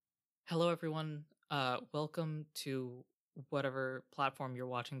Hello, everyone. Welcome to whatever platform you're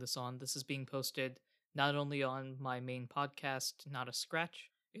watching this on. This is being posted not only on my main podcast, Not a Scratch,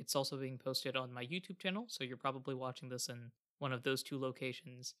 it's also being posted on my YouTube channel. So you're probably watching this in one of those two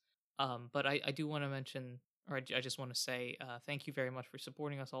locations. But I do want to mention, or I just want to say, thank you very much for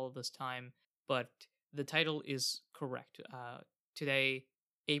supporting us all of this time. But the title is correct. Today,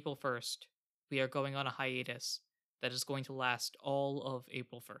 April 1st, we are going on a hiatus that is going to last all of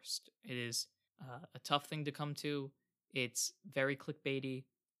April 1st. It is a tough thing to come to. It's very clickbaity.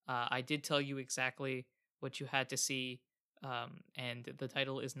 I did tell you exactly what you had to see, and the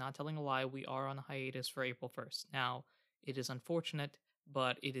title is not telling a lie. We are on a hiatus for April 1st. Now, it is unfortunate,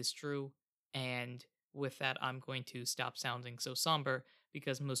 but it is true. And with that, I'm going to stop sounding so somber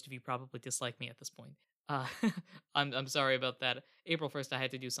because most of you probably dislike me at this point. Uh, I'm sorry about that. April 1st, I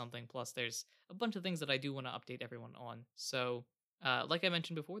had to do something. Plus, there's a bunch of things that I do want to update everyone on. So, like I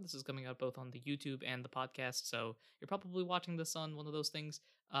mentioned before, this is coming out both on the YouTube and the podcast. So, you're probably watching this on one of those things.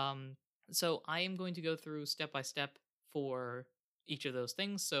 So, I am going to go through step by step for each of those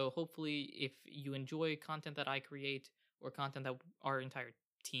things. So, hopefully, if you enjoy content that I create or content that our entire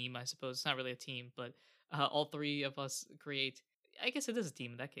team, I suppose, it's not really a team, but all three of us create, I guess it is a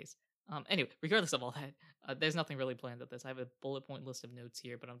team in that case. Anyway, regardless of all that, there's nothing really planned with this. I have a bullet point list of notes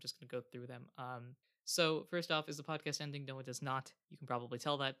here, but I'm just going to go through them. So first off, is the podcast ending? No, it does not. You can probably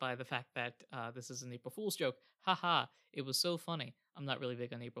tell that by the fact that this is an April Fool's joke. Haha, it was so funny. I'm not really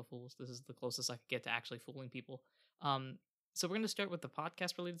big on April Fools. This is the closest I could get to actually fooling people. Um, so we're going to start with the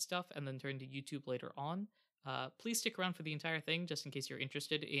podcast related stuff and then turn to YouTube later on. Please stick around for the entire thing just in case you're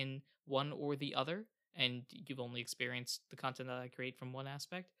interested in one or the other and you've only experienced the content that I create from one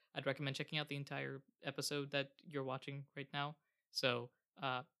aspect. I'd recommend checking out the entire episode that you're watching right now. So,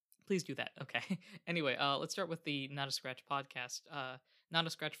 please do that. Okay. Anyway, let's start with the Not a Scratch podcast. Not a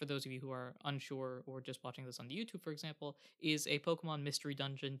Scratch, for those of you who are unsure or just watching this on the YouTube, for example, is a Pokemon Mystery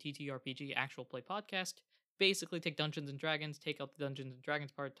Dungeon TTRPG actual play podcast. Basically, take Dungeons and Dragons, take out the Dungeons and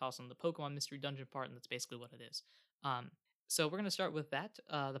Dragons part, toss in the Pokemon Mystery Dungeon part, and that's basically what it is. So we're going to start with that.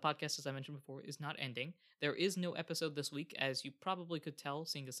 The podcast, as I mentioned before, is not ending. There is no episode this week, as you probably could tell,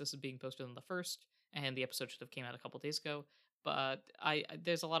 seeing as this is being posted on the first, and the episode should have came out a couple days ago. But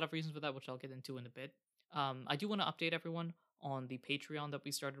there's a lot of reasons for that, which I'll get into in a bit. I do want to update everyone on the Patreon that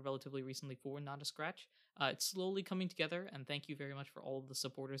we started relatively recently for Not a Scratch. It's slowly coming together, and thank you very much for all of the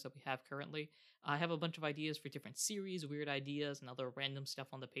supporters that we have currently. I have a bunch of ideas for different series, weird ideas, and other random stuff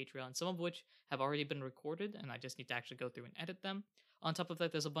on the Patreon, some of which have already been recorded, and I just need to actually go through and edit them. On top of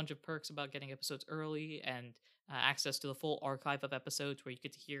that, there's a bunch of perks about getting episodes early and access to the full archive of episodes where you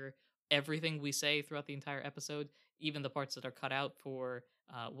get to hear everything we say throughout the entire episode, even the parts that are cut out for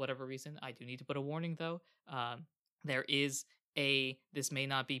whatever reason. I do need to put a warning though. There is this may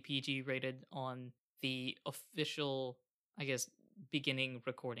not be PG rated on the official, I guess, beginning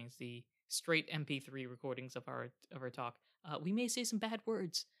recordings, the straight MP3 recordings of our talk. We may say some bad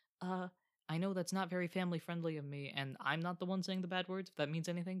words. Uh, I know that's not very family friendly of me, and I'm not the one saying the bad words, if that means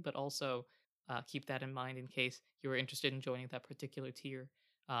anything, but also keep that in mind in case you are interested in joining that particular tier.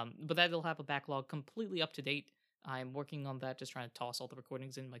 But that'll have a backlog completely up to date. I'm working on that, just trying to toss all the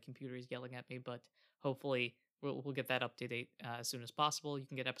recordings in. My computer is yelling at me, but hopefully we'll get that up to date as soon as possible. You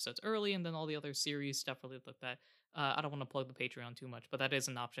can get episodes early, and then all the other series stuff related like that. I don't want to plug the Patreon too much, but that is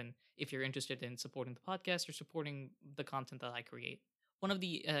an option if you're interested in supporting the podcast or supporting the content that I create. One of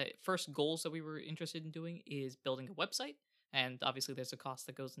the first goals that we were interested in doing is building a website. And obviously, there's a cost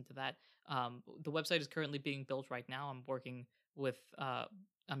that goes into that. The website is currently being built right now. I'm working with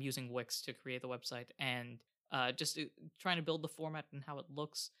I'm using Wix to create the website and just trying to build the format and how it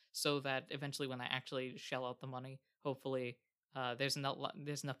looks so that eventually when I actually shell out the money, hopefully there's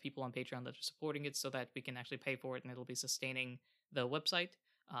enough people on Patreon that are supporting it so that we can actually pay for it and it'll be sustaining the website.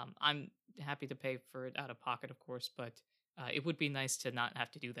 I'm happy to pay for it out of pocket, of course, but it would be nice to not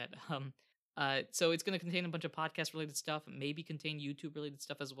have to do that. So it's going to contain a bunch of podcast related stuff, maybe contain YouTube related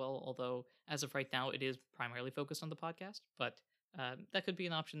stuff as well. Although as of right now, it is primarily focused on the podcast, but that could be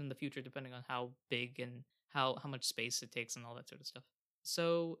an option in the future depending on how big and how much space it takes and all that sort of stuff.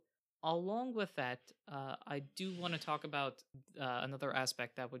 So along with that, I do want to talk about another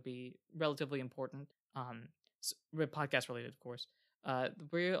aspect that would be relatively important. Podcast related, of course.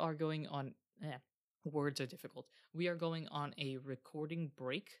 We are going on. Words are difficult. We are going on a recording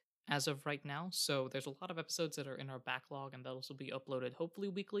break as of right now. So there's a lot of episodes that are in our backlog, and those will be uploaded hopefully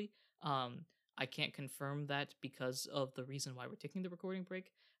weekly. I can't confirm that because of the reason why we're taking the recording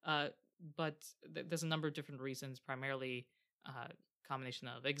break. But there's a number of different reasons, primarily combination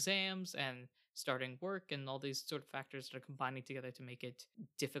of exams and starting work and all these sort of factors that are combining together to make it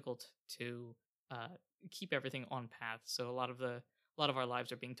difficult to uh, keep everything on path. So a lot of our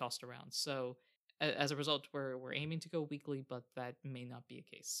lives are being tossed around. So as a result, we're aiming to go weekly, but that may not be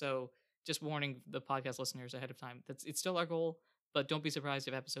a case. So just warning the podcast listeners ahead of time, that's it's still our goal, but don't be surprised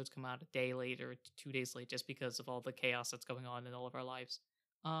if episodes come out a day late or 2 days late, just because of all the chaos that's going on in all of our lives.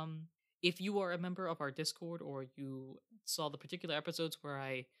 Um, if you are a member of our Discord or you saw the particular episodes where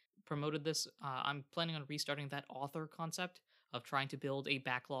I promoted this, I'm planning on restarting that author concept of trying to build a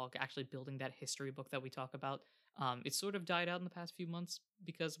backlog, actually building that history book that we talk about. It's sort of died out in the past few months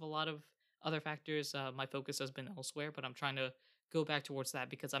because of a lot of other factors. My focus has been elsewhere, but I'm trying to go back towards that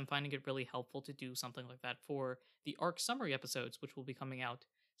because I'm finding it really helpful to do something like that for the arc summary episodes, which will be coming out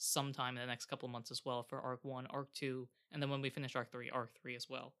sometime in the next couple of months as well for arc 1, arc 2, and then when we finish arc 3 as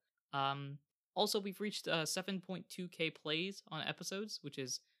well. Um, Also, we've reached 7.2k plays on episodes, which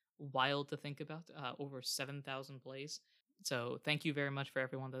is wild to think about. Over 7,000 plays. So thank you very much for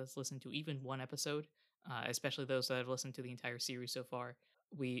everyone that has listened to even one episode, especially those that have listened to the entire series so far.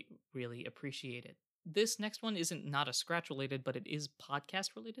 We really appreciate it. This next one isn't not a scratch related, but it is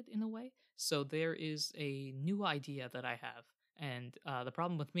podcast related in a way. So there is a new idea that I have. And the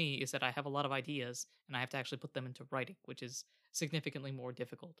problem with me is that I have a lot of ideas and I have to actually put them into writing, which is significantly more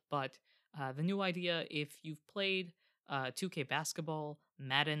difficult. But the new idea, if you've played 2K basketball,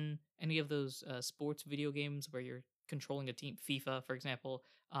 Madden, any of those sports video games where you're controlling a team, FIFA, for example,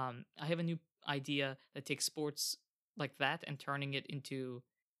 I have a new idea that takes sports like that and turning it into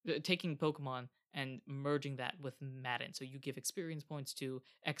taking Pokemon and merging that with Madden. So you give experience points to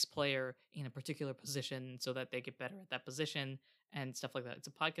X player in a particular position so that they get better at that position and stuff like that. It's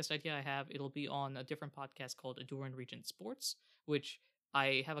a podcast idea I have. It'll be on a different podcast called Adoran Regent Sports, which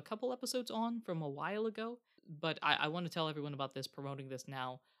I have a couple episodes on from a while ago, but I want to tell everyone about this, promoting this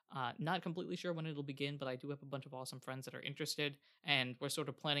now. Not completely sure when it'll begin, but I do have a bunch of awesome friends that are interested, and we're sort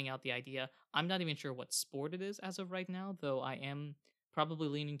of planning out the idea. I'm not even sure what sport it is as of right now, though I am probably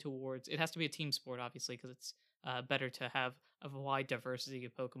leaning towards it has to be a team sport, obviously, because it's better to have a wide diversity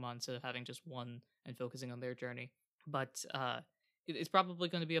of Pokemon instead of having just one and focusing on their journey. But it's probably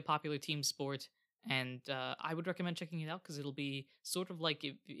going to be a popular team sport, and I would recommend checking it out because it'll be sort of like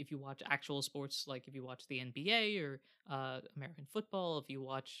if you watch actual sports, like if you watch the NBA or American football, if you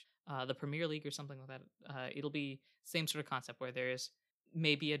watch the Premier League or something like that, it'll be same sort of concept where there's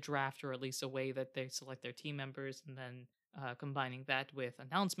maybe a draft or at least a way that they select their team members, and then combining that with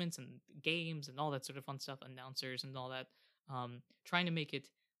announcements and games and all that sort of fun stuff, announcers and all that, trying to make it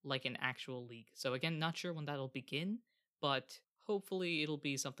like an actual league. So again, not sure when that'll begin, but hopefully it'll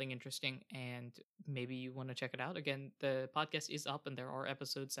be something interesting and maybe you want to check it out. Again, the podcast is up and there are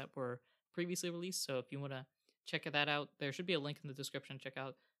episodes that were previously released. So if you want to check that out, there should be a link in the description. Check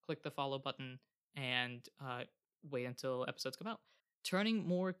out, click the follow button, and wait until episodes come out. Turning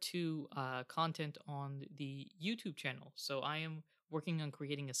more to content on the YouTube channel. So I am working on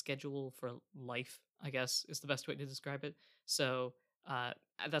creating a schedule for life, I guess is the best way to describe it. So uh,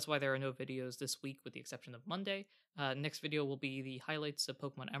 that's why there are no videos this week, with the exception of Monday. Next video will be the highlights of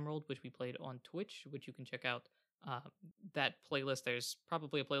Pokemon Emerald, which we played on Twitch, which you can check out. Uh, that playlist, there's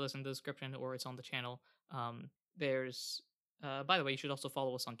probably a playlist in the description or it's on the channel. There's, by the way, you should also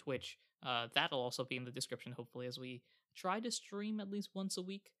follow us on Twitch. That'll also be in the description, hopefully, as we try to stream at least once a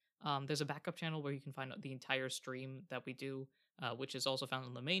week. There's a backup channel where you can find the entire stream that we do, which is also found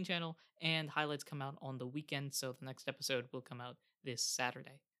on the main channel, and highlights come out on the weekend, so the next episode will come out this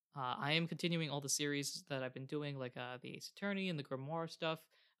Saturday. I am continuing all the series that I've been doing, like the Ace Attorney and the Grimoire stuff.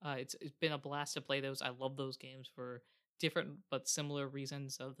 It's been a blast to play those. I love those games for different but similar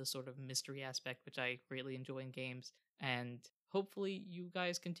reasons of the sort of mystery aspect, which I greatly enjoy in games. And hopefully you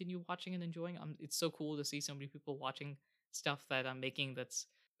guys continue watching and enjoying. It's so cool to see so many people watching stuff that I'm making. That's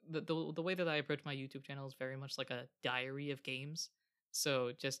the way that I approach my YouTube channel is very much like a diary of games.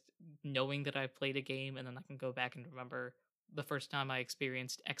 So just knowing that I played a game and then I can go back and remember the first time I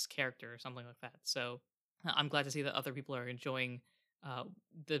experienced X character or something like that. So I'm glad to see that other people are enjoying uh,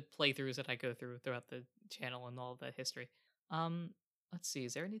 the playthroughs that I go through throughout the channel and all the history. Um, let's see,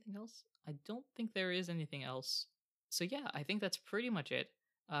 is there anything else? I don't think there is anything else. So yeah, I think that's pretty much it.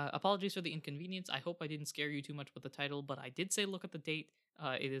 Apologies for the inconvenience. I hope I didn't scare you too much with the title, but I did say look at the date.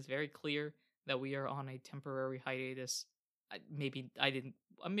 It is very clear that we are on a temporary hiatus. Maybe I didn't.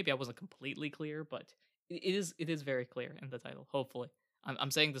 Maybe I wasn't completely clear, but it is very clear in the title. Hopefully,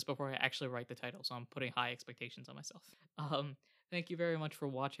 I'm saying this before I actually write the title, so I'm putting high expectations on myself. Thank you very much for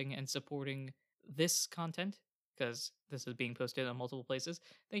watching and supporting this content, because this is being posted on multiple places.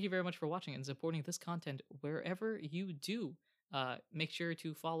 Thank you very much for watching and supporting this content wherever you do. Make sure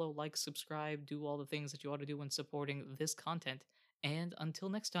to follow, like, subscribe, do all the things that you ought to do when supporting this content. And until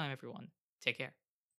next time, everyone, take care.